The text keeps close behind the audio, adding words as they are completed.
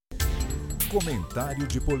Comentário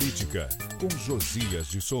de Política, com Josias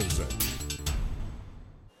de Souza.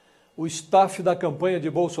 O staff da campanha de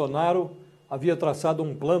Bolsonaro havia traçado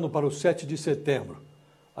um plano para o 7 de setembro.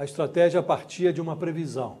 A estratégia partia de uma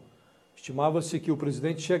previsão. Estimava-se que o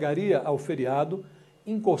presidente chegaria ao feriado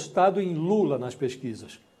encostado em Lula nas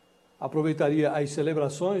pesquisas. Aproveitaria as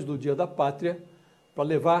celebrações do Dia da Pátria para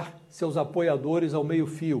levar seus apoiadores ao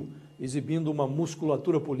meio-fio, exibindo uma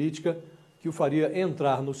musculatura política que o faria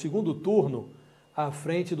entrar no segundo turno à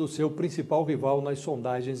frente do seu principal rival nas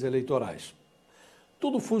sondagens eleitorais.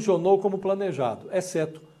 Tudo funcionou como planejado,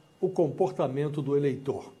 exceto o comportamento do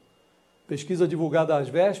eleitor. Pesquisa divulgada às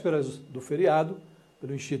vésperas do feriado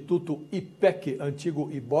pelo Instituto IPEC, antigo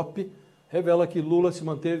IBOP, revela que Lula se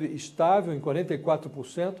manteve estável em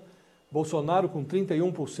 44%, Bolsonaro com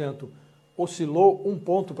 31%, oscilou um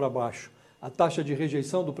ponto para baixo. A taxa de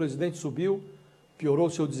rejeição do presidente subiu,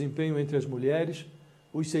 piorou seu desempenho entre as mulheres,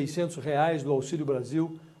 os R$ 600 do Auxílio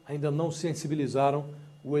Brasil ainda não sensibilizaram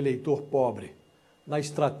o eleitor pobre. Na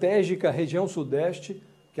estratégica região sudeste,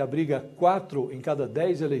 que abriga 4 em cada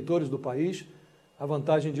 10 eleitores do país, a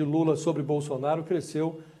vantagem de Lula sobre Bolsonaro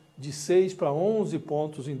cresceu de 6 para 11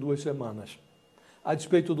 pontos em 2 semanas. A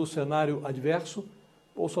despeito do cenário adverso,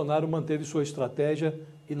 Bolsonaro manteve sua estratégia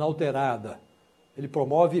inalterada. Ele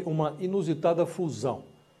promove uma inusitada fusão.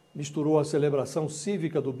 Misturou a celebração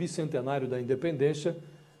cívica do bicentenário da independência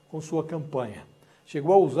com sua campanha.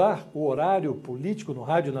 Chegou a usar o horário político no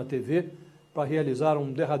rádio e na TV para realizar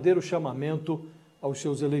um derradeiro chamamento aos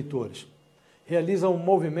seus eleitores. Realiza um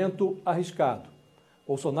movimento arriscado.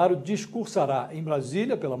 Bolsonaro discursará em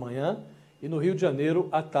Brasília pela manhã e no Rio de Janeiro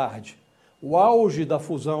à tarde. O auge da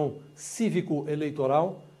fusão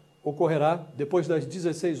cívico-eleitoral ocorrerá depois das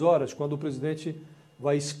 16 horas, quando o presidente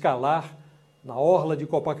vai escalar na orla de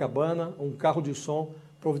Copacabana um carro de som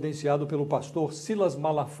providenciado pelo pastor Silas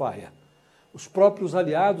Malafaia. Os próprios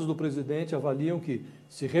aliados do presidente avaliam que,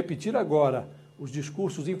 se repetir agora os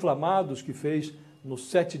discursos inflamados que fez no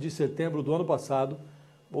 7 de setembro do ano passado,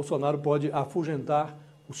 Bolsonaro pode afugentar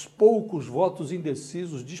os poucos votos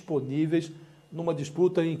indecisos disponíveis numa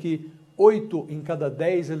disputa em que 8 em cada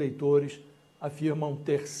 10 eleitores afirmam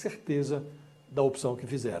ter certeza da opção que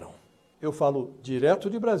fizeram. Eu falo direto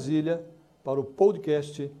de Brasília para o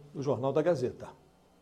podcast do Jornal da Gazeta.